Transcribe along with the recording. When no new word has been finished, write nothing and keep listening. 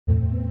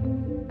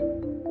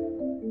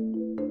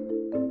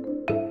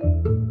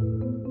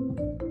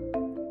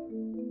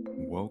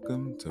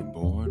to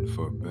Born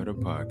for Better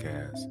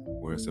podcast,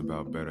 where it's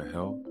about better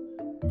health,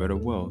 better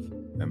wealth,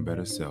 and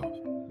better self.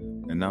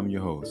 And I'm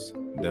your host,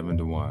 Devin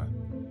DeWine.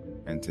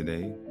 And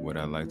today, what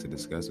I'd like to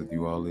discuss with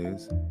you all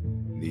is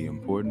the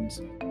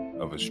importance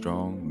of a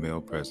strong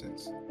male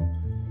presence.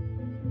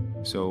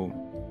 So,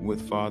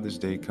 with Father's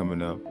Day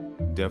coming up,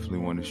 definitely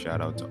want to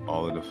shout out to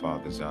all of the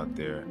fathers out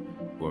there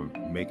who are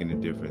making a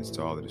difference,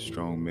 to all of the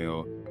strong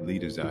male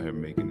leaders out here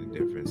making a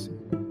difference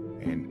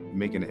and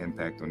making an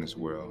impact on this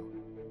world.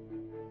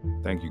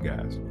 Thank you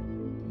guys.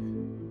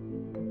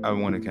 I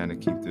want to kind of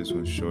keep this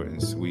one short and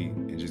sweet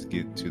and just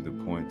get to the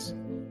points.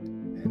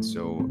 And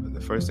so the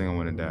first thing I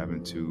want to dive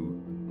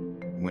into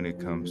when it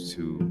comes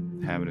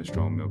to having a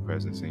strong male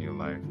presence in your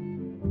life,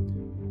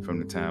 from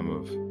the time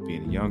of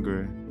being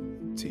younger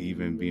to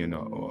even being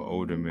an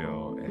older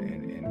male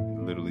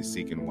and literally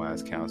seeking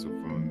wise counsel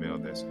from a male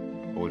that's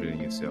older than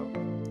yourself.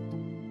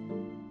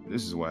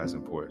 This is why it's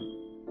important.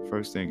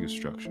 First thing is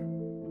structure.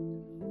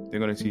 They're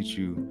going to teach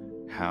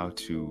you how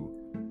to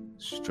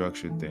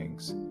structure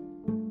things.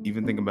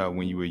 Even think about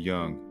when you were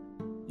young,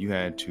 you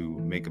had to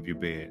make up your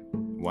bed,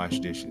 wash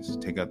dishes,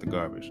 take out the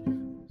garbage,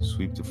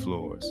 sweep the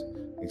floors,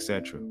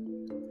 etc.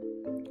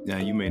 Now,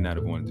 you may not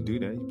have wanted to do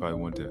that. You probably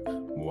wanted to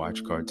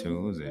watch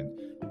cartoons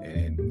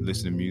and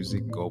listen to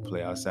music, go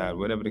play outside,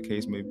 whatever the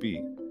case may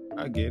be.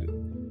 I get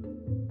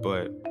it.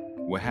 But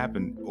what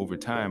happened over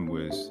time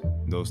was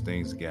those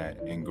things got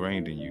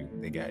ingrained in you.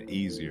 They got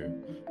easier.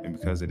 And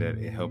because of that,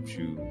 it helped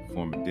you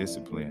form a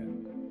discipline.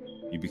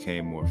 You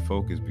became more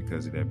focused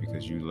because of that,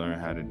 because you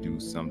learned how to do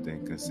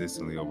something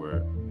consistently over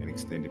an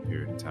extended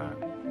period of time.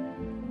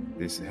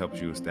 This helps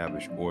you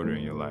establish order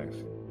in your life.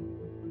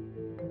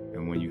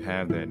 And when you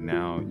have that,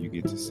 now you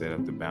get to set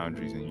up the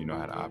boundaries and you know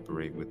how to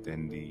operate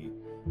within the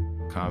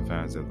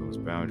confines of those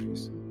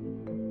boundaries.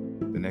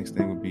 The next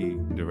thing would be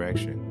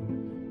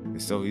direction.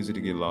 It's so easy to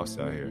get lost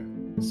out here.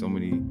 So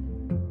many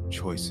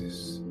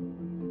choices,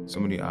 so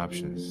many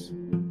options.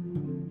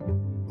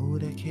 Oh,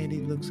 that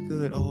candy looks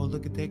good. Oh,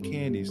 look at that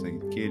candy. It's like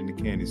a kid in the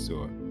candy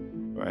store,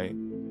 right?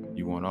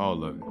 You want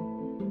all of it,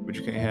 but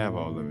you can't have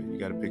all of it. You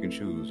got to pick and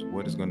choose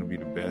what is going to be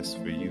the best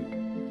for you.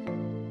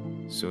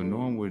 So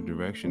knowing what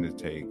direction to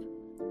take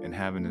and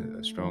having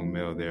a strong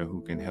male there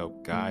who can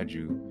help guide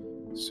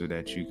you so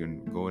that you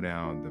can go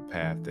down the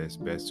path that's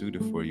best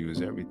suited for you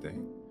is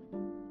everything.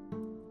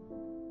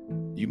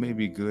 You may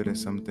be good at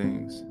some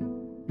things,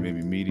 you may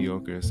be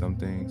mediocre at some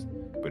things,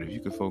 but if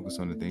you can focus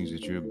on the things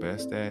that you're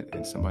best at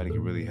and somebody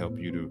can really help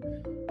you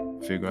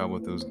to figure out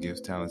what those gifts,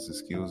 talents, and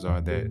skills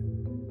are that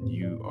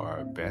you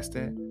are best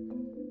at,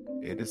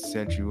 it'll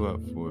set you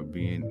up for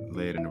being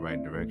led in the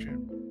right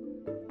direction.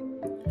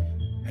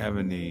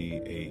 Having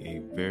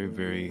a very,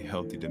 very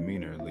healthy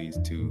demeanor leads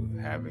to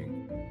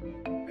having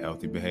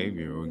healthy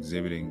behavior, or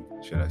exhibiting,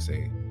 should I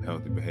say,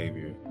 healthy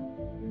behavior,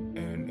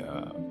 and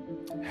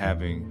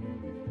having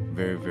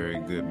very, very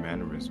good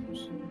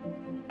mannerisms,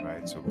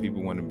 right? So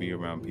people want to be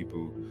around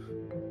people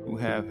who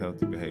have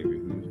healthy behavior,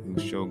 who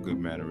show good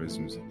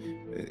mannerisms.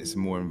 It's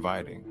more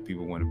inviting.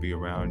 People want to be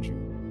around you.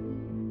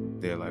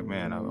 They're like,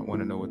 man, I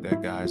want to know what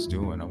that guy's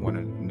doing. I want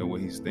to know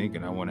what he's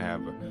thinking. I want to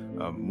have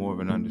a more of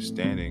an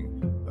understanding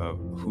of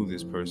who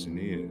this person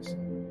is.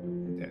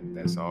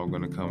 That's all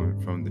going to come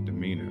from the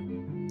demeanor.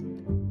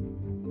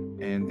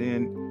 And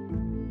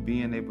then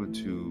being able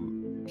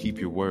to keep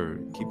your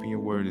word. Keeping your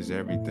word is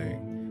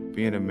everything.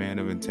 Being a man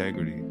of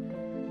integrity.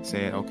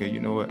 Saying, okay, you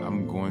know what?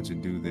 I'm going to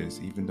do this.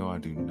 Even though I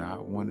do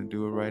not want to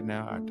do it right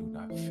now. I do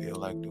not feel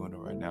like doing it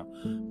right now.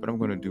 But I'm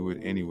going to do it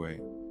anyway.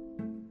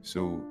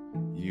 So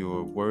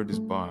your word is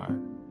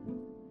bond.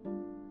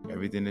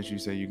 Everything that you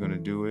say you're going to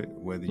do it,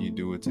 whether you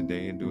do it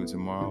today and do it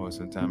tomorrow or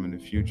sometime in the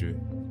future,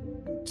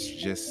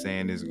 just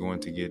saying it's going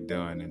to get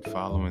done and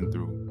following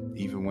through,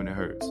 even when it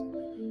hurts.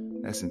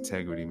 That's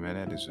integrity, man.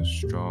 That is a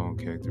strong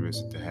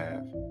characteristic to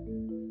have.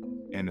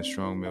 And a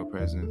strong male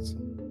presence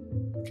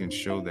can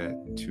show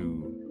that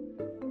to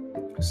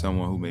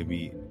someone who may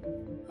be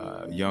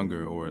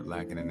younger or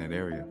lacking in that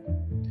area.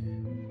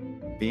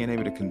 Being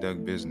able to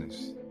conduct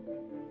business.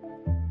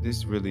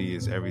 This really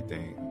is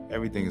everything.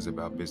 Everything is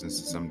about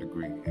business to some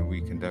degree, and we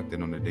conduct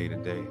it on a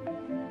day-to-day.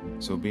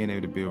 So being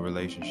able to build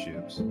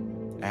relationships,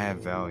 add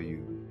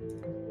value,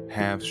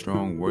 have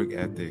strong work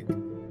ethic,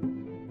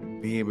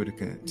 be able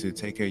to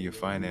take care of your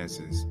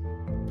finances.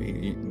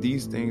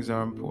 These things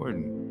are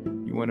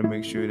important. You want to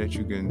make sure that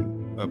you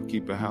can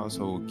upkeep a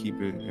household, keep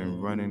it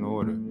in running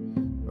order,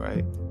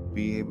 right?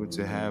 Be able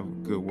to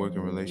have good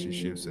working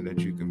relationships so that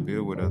you can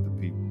build with other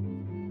people.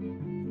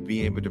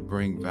 Be able to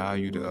bring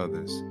value to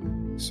others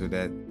so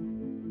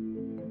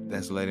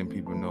that's letting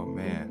people know,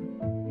 man,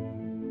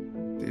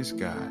 this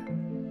guy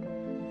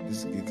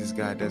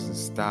doesn't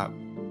stop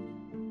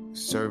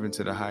serving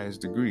to the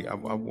highest degree. I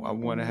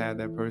want to have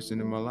that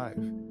person in my life.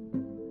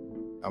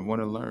 I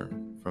want to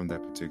learn from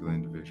that particular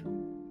individual.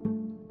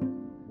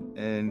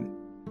 And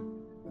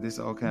this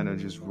all kind of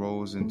just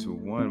rolls into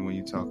one when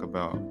you talk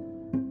about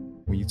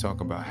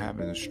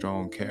having a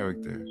strong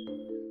character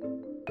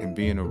and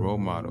being a role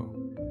model.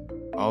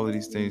 All of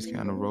these things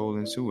kind of roll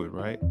into it,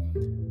 right?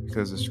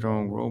 Because a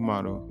strong role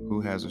model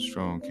who has a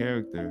strong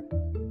character,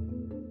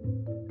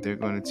 they're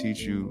going to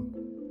teach you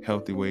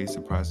healthy ways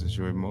to process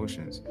your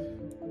emotions.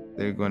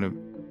 They're going to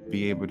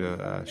be able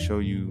to show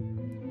you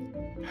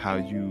how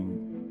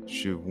you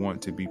should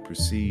want to be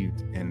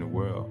perceived in the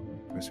world.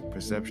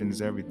 Perception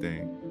is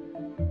everything.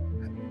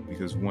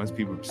 Because once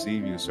people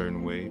perceive you a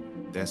certain way,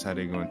 that's how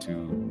they're going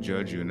to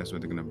judge you, and that's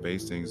what they're going to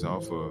base things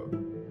off of.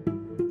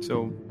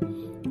 So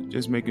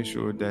just making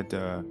sure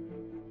that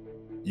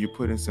you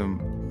put in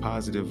some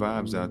positive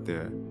vibes out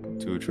there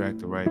to attract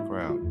the right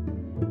crowd.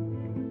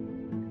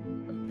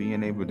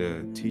 Being able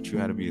to teach you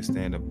how to be a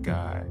stand-up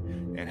guy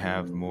and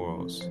have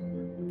morals,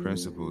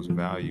 principles,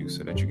 values,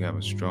 so that you can have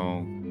a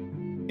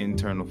strong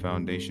internal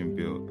foundation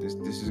built.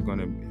 This is going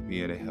to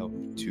be able to help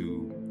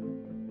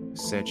to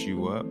set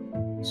you up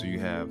so you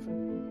have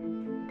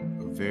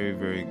a very,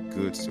 very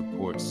good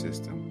support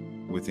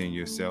system within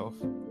yourself.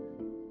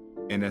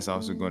 And that's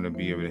also going to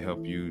be able to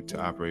help you to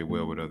operate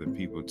well with other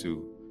people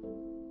too.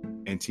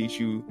 And teach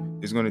you,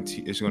 it's going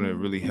to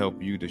really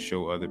help you to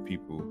show other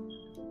people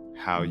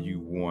how you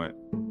want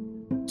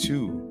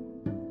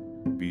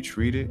to be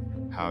treated,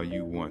 how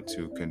you want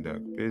to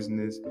conduct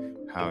business,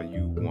 how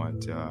you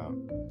want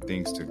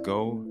things to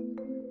go.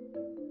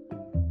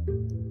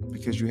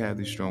 Because you have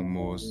these strong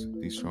morals,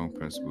 these strong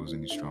principles,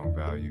 and these strong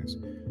values.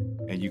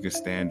 And you can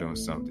stand on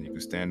something. You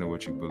can stand on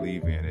what you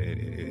believe in.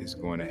 It is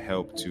going to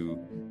help to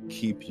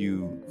keep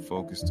you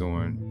focused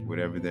on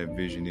whatever that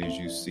vision is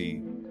you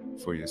see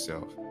for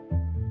yourself.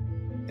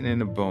 And then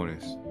the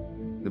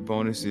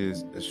bonus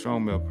is a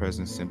strong male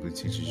presence simply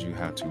teaches you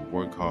how to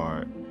work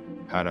hard,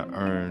 how to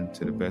earn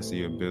to the best of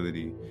your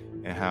ability,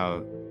 and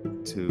how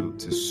to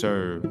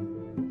serve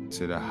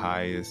to the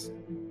highest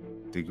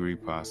degree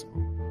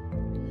possible.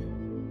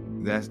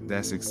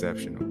 That's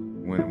exceptional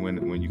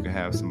when you can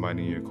have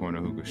somebody in your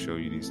corner who can show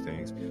you these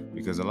things.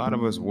 Because a lot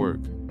of us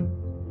work,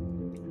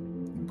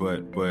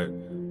 but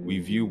we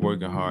view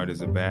working hard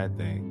as a bad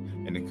thing,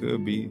 and it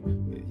could be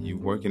you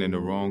working in the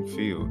wrong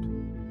field,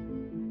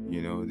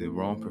 the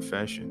wrong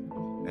profession,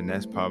 and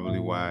that's probably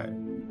why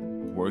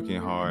working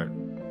hard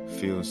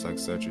feels like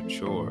such a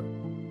chore.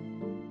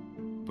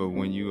 But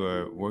when you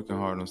are working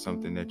hard on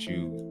something that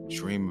you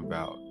dream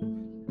about,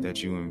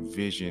 that you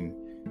envision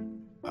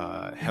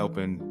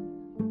helping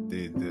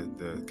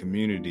the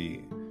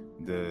community,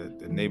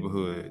 the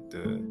neighborhood,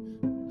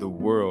 the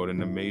world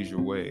in a major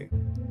way,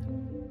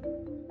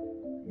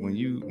 when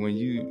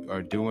you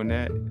are doing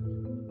that,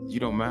 you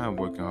don't mind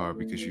working hard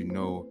because you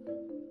know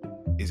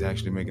it's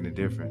actually making a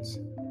difference.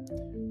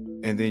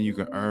 And then you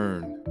can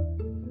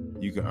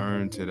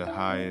earn to the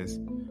highest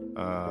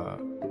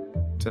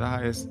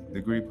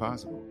degree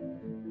possible.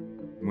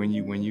 When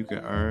you can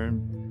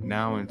earn,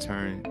 now in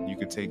turn you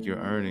can take your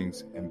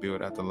earnings and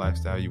build out the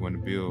lifestyle you want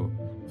to build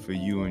for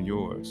you and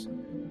yours.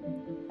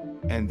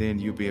 And then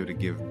you'll be able to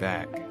give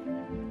back.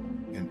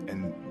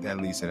 And that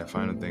leads to that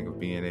final thing of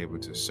being able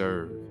to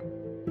serve.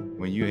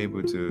 When you're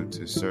able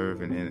to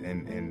serve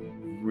and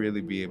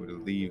really be able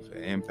to leave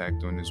an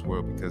impact on this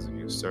world because of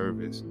your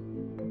service,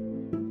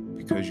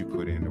 because you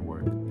put in the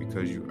work,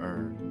 because you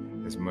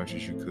earned as much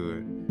as you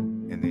could,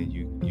 and then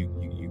you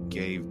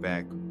gave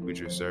back with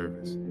your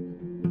service.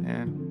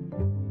 And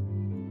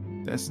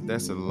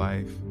that's a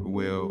life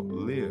well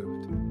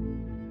lived.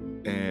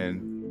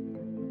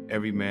 And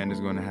every man is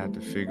going to have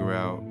to figure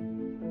out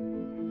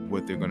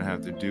what they're going to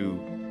have to do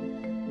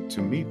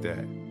to meet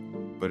that.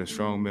 But a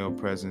strong male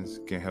presence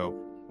can help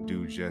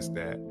do just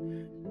that.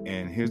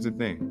 And here's the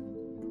thing.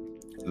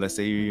 Let's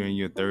say you're in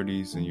your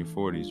 30s and your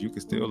 40s. You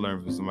can still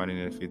learn from somebody in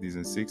their 50s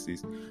and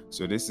 60s.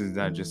 So this is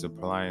not just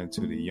applying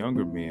to the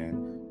younger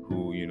men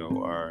who,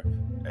 are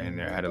in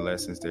their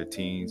adolescence, their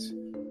teens.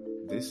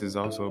 This is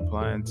also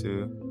applying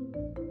to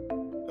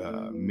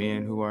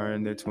men who are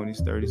in their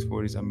 20s, 30s,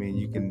 40s. I mean,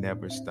 you can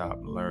never stop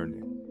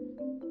learning.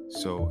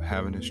 So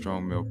having a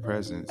strong male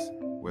presence,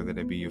 whether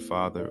that be your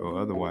father or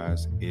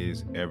otherwise,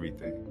 is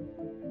everything.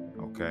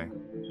 Okay?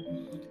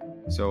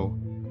 So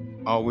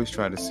always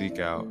try to seek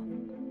out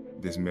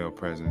this male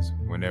presence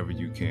whenever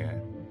you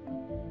can.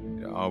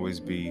 It'll always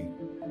be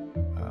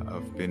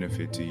of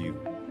benefit to you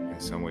in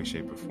some way,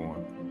 shape, or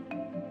form.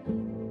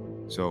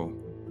 So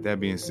that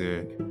being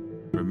said,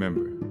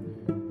 remember,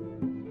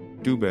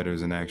 do better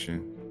as an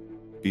action,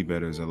 be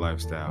better as a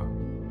lifestyle.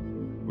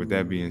 With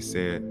that being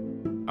said,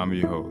 I'm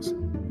your host,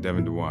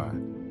 Devin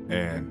DeWine,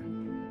 and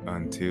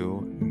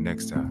until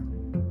next time.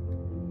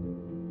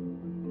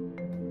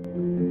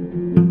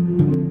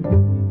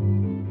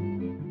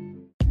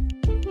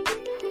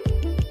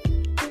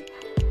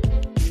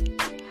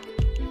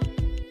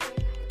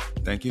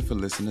 Thank you for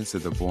listening to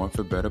the Born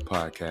for Better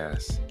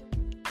podcast.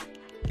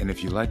 And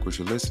if you like what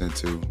you're listening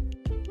to,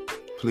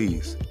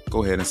 please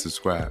go ahead and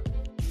subscribe.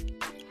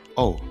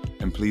 Oh,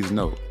 and please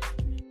note,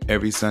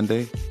 every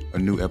Sunday, a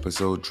new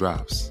episode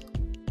drops.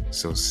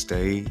 So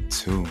stay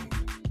tuned.